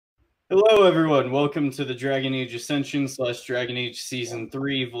Hello, everyone. Welcome to the Dragon Age Ascension / Dragon Age Season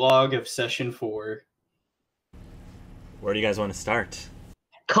 3 vlog of Session 4. Where do you guys want to start?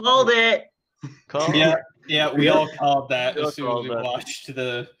 Called it! Yeah, we all called that We all as soon as called we that. watched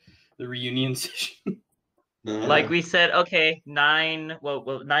the reunion session. Like we said, okay,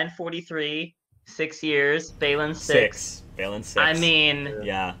 943, 6 years, Balin 6. Balin 6. I mean,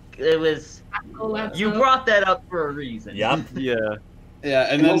 yeah. it was. You brought that up for a reason. Yep. Yeah.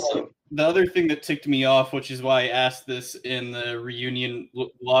 Yeah, and then the other thing that ticked me off, which is why I asked this in the reunion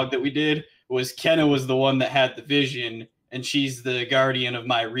vlog that we did, was Kenna was the one that had the vision, and she's the guardian of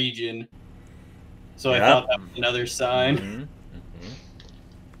my region. So Yep. I thought that was another sign. Mm-hmm.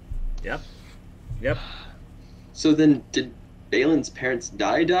 Mm-hmm. Yep. So then, did Balin's parents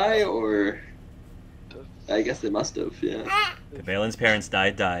die, or I guess they must have. Yeah. Balin's parents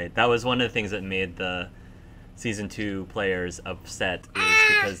died. That was one of the things that made the Season 2 players upset, is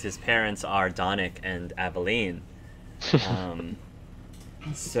because his parents are Donic and Aveline.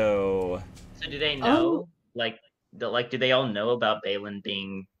 So do they know? Do they all know about Balin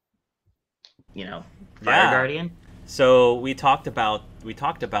being, Fire Guardian? So we talked about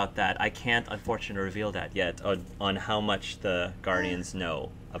that. I can't unfortunately reveal that yet on how much the Guardians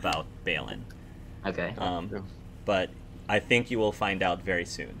know about Balin. Okay. But I think you will find out very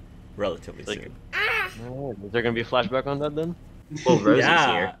soon, relatively soon. Oh, is there gonna be a flashback on that then? Well, Rosie's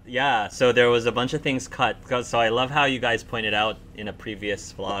here. Yeah. So there was a bunch of things cut. So I love how you guys pointed out in a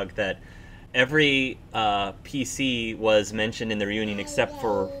previous vlog that every PC was mentioned in the reunion except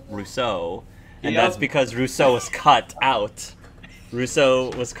for Rousseau. And that's because Rousseau was cut out. Rousseau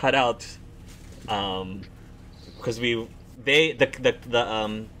was cut out because the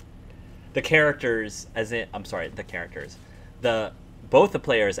characters, both the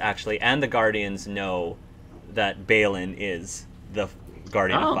players actually and the Guardians know that Balin is the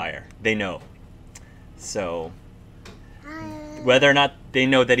Guardian of Fire. They know. So whether or not they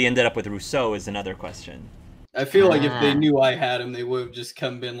know that he ended up with Rousseau is another question. I feel like if they knew I had him, they would have just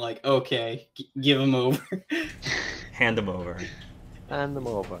been like, okay, give him over. Hand him over. Hand them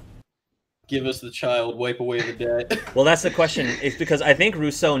over. Give us the child, wipe away the debt. Well, that's the question. It's because I think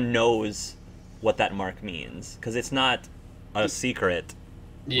Rousseau knows what that mark means, because it's not a secret.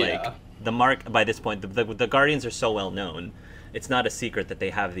 Yeah. Like, the mark, by this point, the Guardians are so well known, it's not a secret that they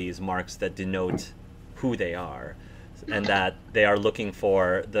have these marks that denote who they are. And that they are looking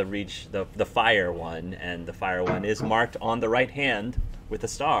for the fire one, and the fire one is marked on the right hand with a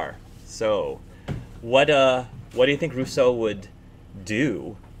star. So, what do you think Rousseau would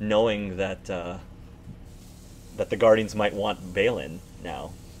do, knowing that that the Guardians might want Balin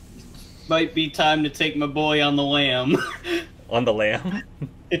now? Might be time to take my boy on the lamb. On the lamb?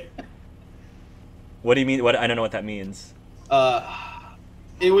 What do you mean? I don't know what that means.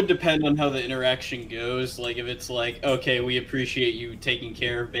 It would depend on how the interaction goes. Like, if it's like, okay, we appreciate you taking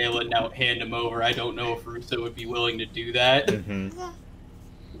care of Balin, now hand him over. I don't know if Rousseau would be willing to do that.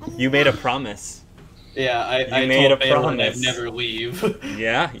 Mm-hmm. You made a promise. Yeah, I made told a Balin promise. I'd never leave.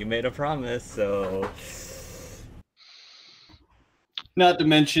 Yeah, you made a promise, so... Not to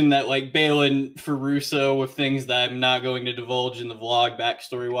mention that, like, Balin for Rousseau, with things that I'm not going to divulge in the vlog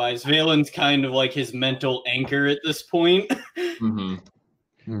backstory-wise, Valen's kind of like his mental anchor at this point. Mm-hmm.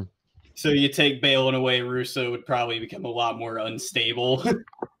 So you take Balin away, Rousseau would probably become a lot more unstable.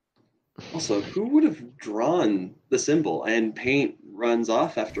 Also, who would have drawn the symbol? And paint runs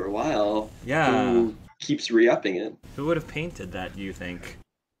off after a while. Yeah. Who keeps re-upping it? Who would have painted that, do you think?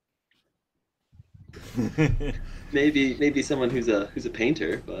 Maybe someone who's a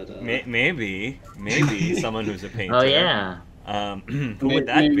painter, but maybe someone who's a painter. Oh yeah. Who would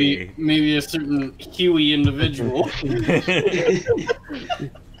that be? Maybe a certain Huey individual.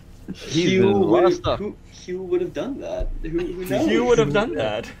 Hugh would have done that. Who knows? Hugh would have done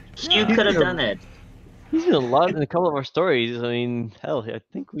that. Hugh could have done it. He's been in a couple of our stories. I mean, hell, I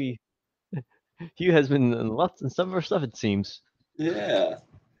think Hugh has been in lots and some of our stuff, it seems. Yeah.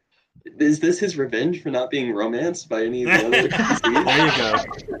 Is this his revenge for not being romanced by any of the other PCs? There you go.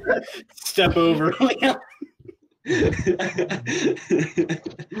 Step over.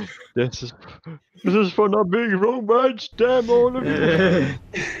 This is for not being romanced, damn all of you.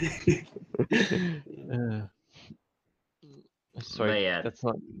 Sorry, But yeah. that's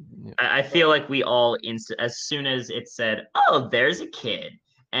not. Yeah. I feel like we all, as soon as it said, oh, there's a kid,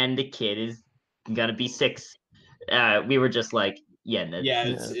 and the kid is gonna be 6, we were just like, yeah,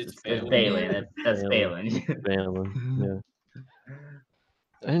 it's Balin. That's Balin. Balin, yeah.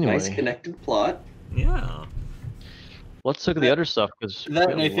 Anyway. Nice connected plot. Yeah. Let's look at the other stuff because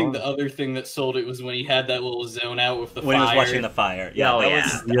That, and I think the other thing that sold it was when he had that little zone out with the when fire. he was watching the fire. Yeah, Oh, that yeah.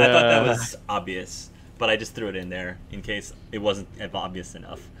 was. I thought that was obvious, but I just threw it in there in case it wasn't obvious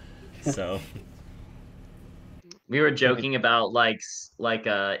enough. So We were joking about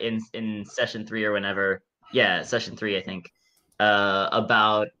in session 3 or whenever. Yeah, session 3, I think.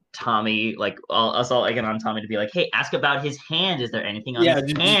 About Tommy, like us all egging on Tommy to be like, "Hey, ask about his hand. Is there anything on his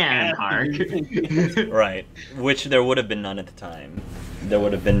just hand, ask Hark?" right, which there would have been none at the time. There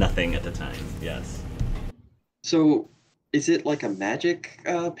would have been nothing at the time. Yes. So, is it like a magic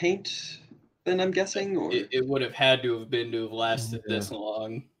paint? Then I'm guessing, or It would have had to have lasted this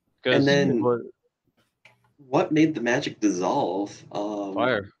long. and then what made the magic dissolve?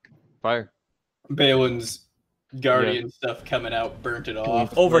 Fire. Balin's Guardian stuff coming out burnt it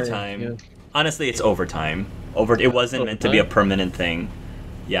off. Overtime. Yeah. Honestly, it's overtime. It wasn't meant to be a permanent thing.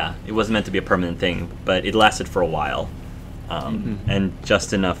 Yeah, it wasn't meant to be a permanent thing, but it lasted for a while. And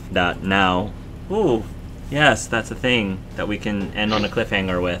just enough that now, ooh, yes, that's a thing that we can end on a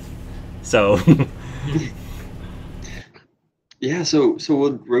cliffhanger with. So, yeah. So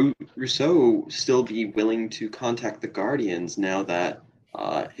would Rousseau still be willing to contact the Guardians now that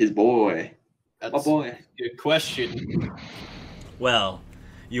his boy? That's My boy. Good question. well,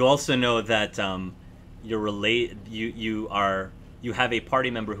 you also know that you have a party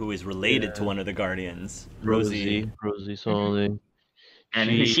member who is related to one of the Guardians, Rosie Solney.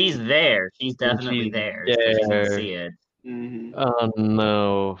 And she's there. She's definitely She's there. She doesn't see it. Mm-hmm. Oh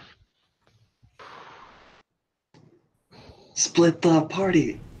no. Split the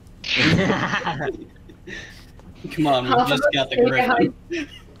party. Come on, we just got the griffin.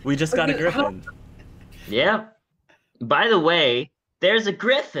 We just got a griffin. Yeah. By the way, there's a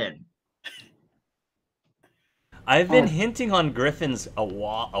griffin. I've been hinting on griffins for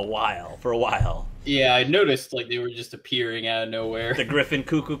a while. Yeah, I noticed like they were just appearing out of nowhere. The griffin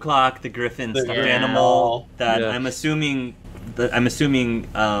cuckoo clock, the griffin stuffed Yeah. animal. That Yeah. I'm assuming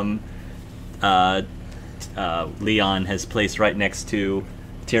Leon has placed right next to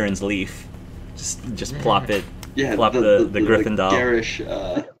Tyrion's leaf. Just plop it. Yeah, Plop the griffin doll. Garish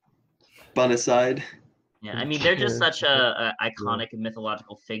spun aside. Yeah, I mean, they're just such a iconic and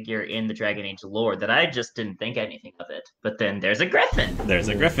mythological figure in the Dragon Age lore that I just didn't think anything of it. But then there's a griffin. There's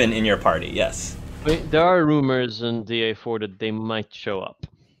a griffin in your party, yes. Wait, there are rumors in DA4 that they might show up.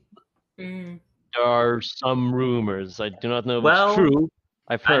 There are some rumors. I do not know if it's true.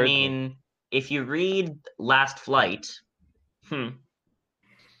 I've heard. I mean, if you read Last Flight,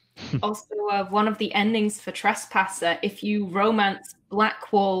 Also, one of the endings for Trespasser, if you romance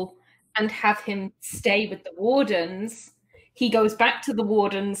Blackwall and have him stay with the Wardens, he goes back to the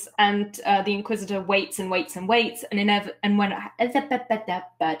Wardens, and the Inquisitor waits and waits and waits, and when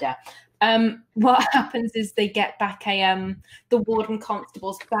what happens is they get back the Warden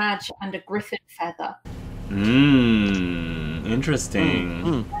Constable's badge and a griffin feather.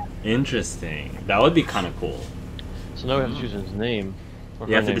 Interesting. Interesting. That would be kind of cool. So now we have to choose his name.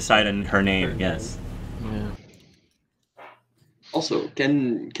 You have to decide on her name, yes. Yeah. Also,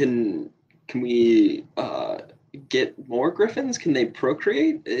 can we get more griffins? Can they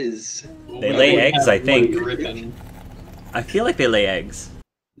procreate? They lay eggs, I think. Griffin. I feel like they lay eggs.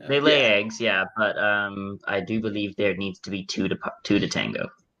 they lay eggs, yeah, but I do believe there needs to be two to tango.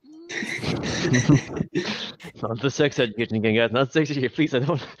 Not the sex education again, guys. Not sex education, please. I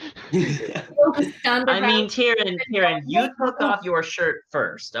don't. I mean, Tyrion, you took off your shirt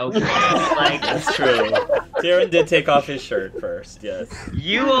first, okay? Like, That's true. Tyrion did take off his shirt first, yes.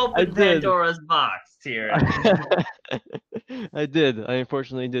 you opened Pandora's box, Tyrion. I did. I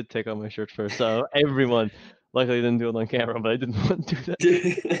unfortunately did take off my shirt first. So everyone, luckily, didn't do it on camera, but I didn't want to do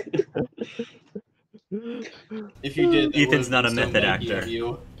that. If you did, Ethan's not a so method lucky actor. of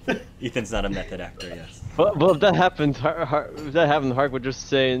you. Ethan's not a method actor, yes. Well, if that happened, Hark would just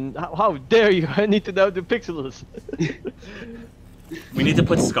say, "How dare you? I need to now do pixels." We need to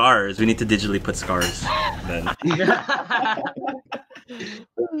put scars. We need to digitally put scars. Then.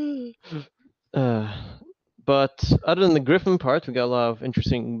 But other than the Griffin part, we got a lot of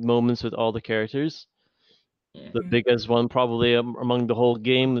interesting moments with all the characters. Yeah. The biggest one probably among the whole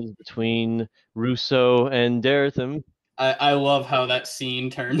game is between Russo and Daretham. I love how that scene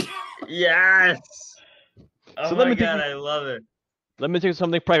turned. Yes! Oh So let my me take god, you- I love it. Let me take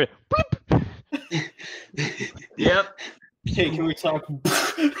something private. Yep. Hey, can we talk?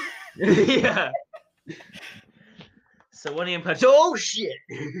 Yeah. So when he punch, oh shit!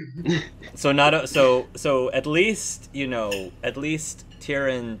 So at least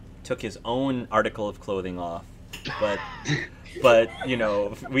Tyrion took his own article of clothing off, but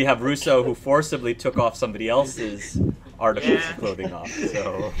we have Russo who forcibly took off somebody else's articles Yeah. of clothing off.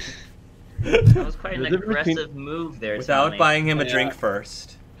 So That was quite an The difference between- aggressive move there, without Tommy. buying him a Yeah. drink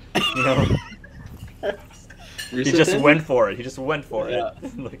first, you know, he Russo just family? went for it. He just went for Yeah.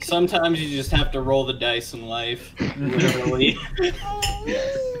 it. Like, Sometimes you just have to roll the dice in life. Literally.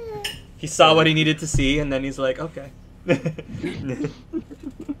 he saw what he needed to see, and then he's like, okay.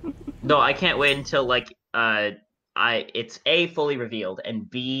 No, I can't wait until like it's A, fully revealed, and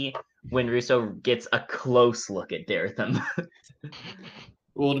B, when Russo gets a close look at Dartham.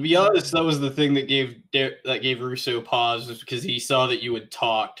 Well, to be honest, that was the thing that gave Russo pause, was because he saw that you had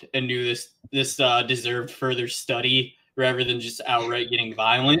talked and knew this deserved further study rather than just outright getting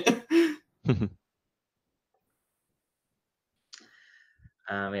violent.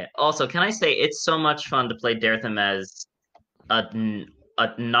 Yeah. Also, can I say it's so much fun to play Dartham as a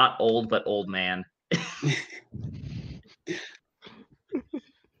not old but old man.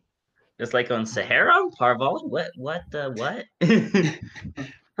 Just like on Sahara, Parvali, what?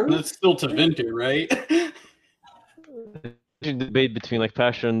 That's still to Vinter, right? Debate between like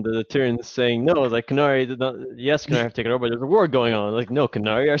Pasha and the Tyrants saying no, like Canary did not. Yes, Canary have taken over. There's a war going on. Like no,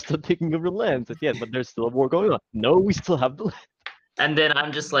 Canary are still taking over lands. Like, yeah, but there's still a war going on. No, we still have the land. And then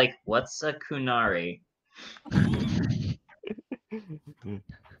I'm just like, what's a Kunari?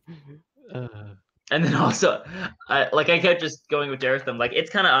 And then also, I kept just going with Dartham. Like, it's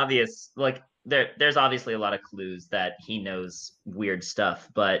kind of obvious. Like, there's obviously a lot of clues that he knows weird stuff,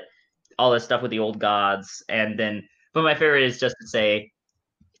 but all this stuff with the old gods, and then, but my favorite is just to say,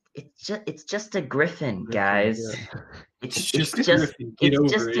 it's just a griffin, guys. Yeah. It's just just a griffin. Get it's over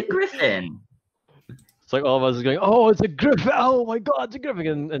just a it. griffin. It's like all of us is going, oh, it's a griffin. Oh my God, it's a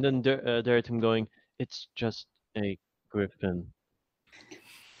griffin. And then Dartham going, it's just a griffin.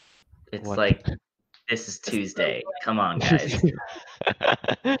 It's What? like, this is Tuesday. Come on, guys.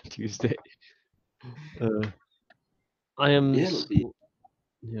 Tuesday. I am. Yeah, it'll be-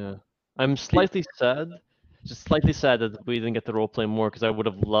 Yeah, I'm slightly sad. Just slightly sad that we didn't get to roleplay more because I would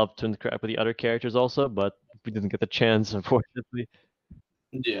have loved to interact with the other characters also, but we didn't get the chance, unfortunately.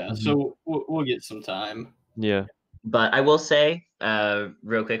 Yeah, so we'll get some time. Yeah. But I will say,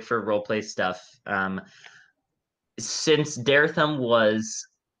 real quick for roleplay stuff, since Dartham was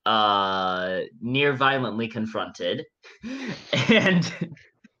near violently confronted, and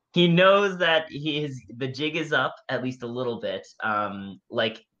he knows that the jig is up at least a little bit.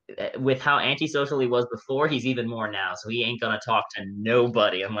 Like with how antisocial he was before, he's even more now. So he ain't gonna talk to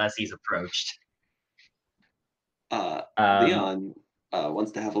nobody unless he's approached. Leon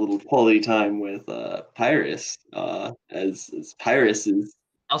wants to have a little quality time with Pyrrhus, as Pyrrhus is.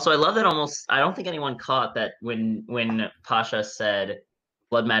 Also, I love that I don't think anyone caught that when Pasha said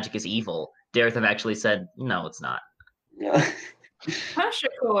blood magic is evil, Dartham actually said, no, it's not. Yeah. Pasha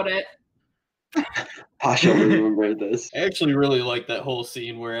caught it. Pasha will remember this. I actually really like that whole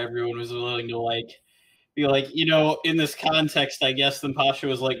scene where everyone was willing to be like, in this context, I guess. Then Pasha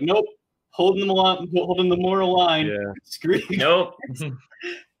was like, nope, holding the moral line. Yeah. Screw you. Nope.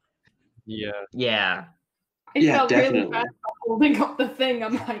 Yeah. Yeah. I felt definitely. really bad for holding up the thing.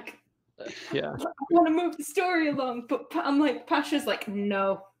 I'm like, Yeah. I want to move the story along, but I'm like, Pasha's like,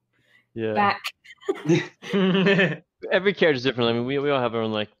 no, Yeah. back. Every character is different. I mean, we all have our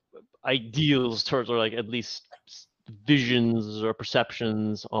own like ideals towards, or like at least visions or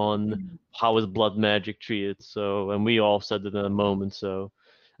perceptions on how is blood magic treated. So, and we all said it in a moment. So,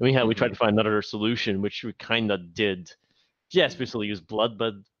 and we tried to find another solution, which we kind of did. Yes, we still use blood,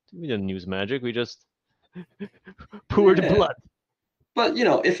 but we didn't use magic. We just poured blood. But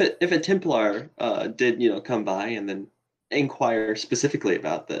if a Templar did come by and then inquire specifically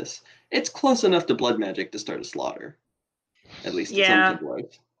about this, it's close enough to blood magic to start a slaughter. At least to some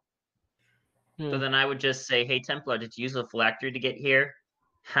Templars. So then I would just say, hey, Templar, did you use a phylactery to get here?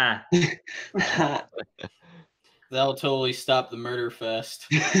 Ha. That'll totally stop the murder fest.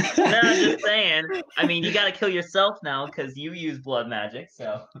 No, I'm just saying. I mean, you got to kill yourself now because you use blood magic.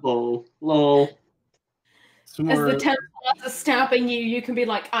 So. Lol. As the Templars are stabbing you, you can be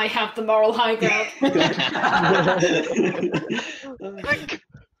like, I have the moral high ground.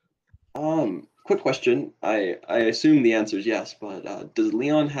 Quick question. I assume the answer is yes, but does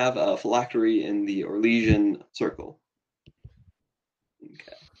Leon have a phylactery in the Orlesian circle?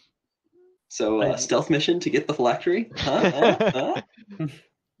 Okay. So stealth mission to get the phylactery? Huh?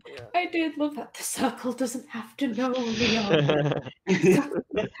 I did love that. The circle doesn't have to know, Leon.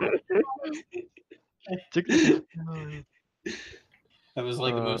 That was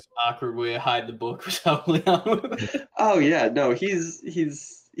like the most awkward way to hide the book was how Leon. Oh yeah, no, he's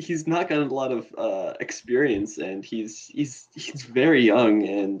not got a lot of experience, and he's very young,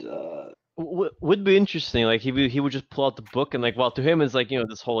 and would be interesting. Like he would just pull out the book and like, well, to him it's like, you know,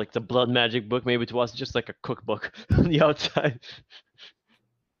 this whole like the blood magic book. Maybe to us it's just like a cookbook on the outside.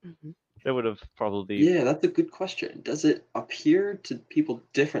 That would have probably. Yeah, that's a good question. Does it appear to people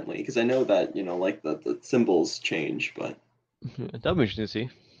differently? Because I know that, you know, like the symbols change, but That'd be interesting to see.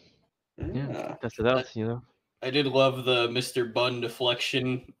 Yeah, test it out. You know. I did love the Mr. Bun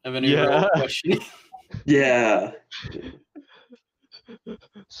deflection of any Yeah. real question. Yeah.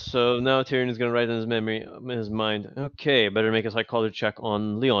 So now Tyrion is gonna write in his mind. Okay, better make a psychology check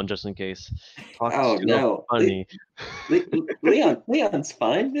on Leon just in case. Oh no, funny. Leon's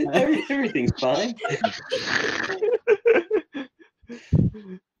fine. Everything's fine.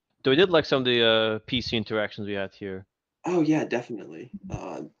 So we did like some of the PC interactions we had here. Oh yeah, definitely.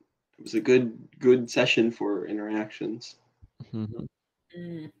 It was a good session for interactions.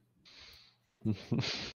 Mm-hmm.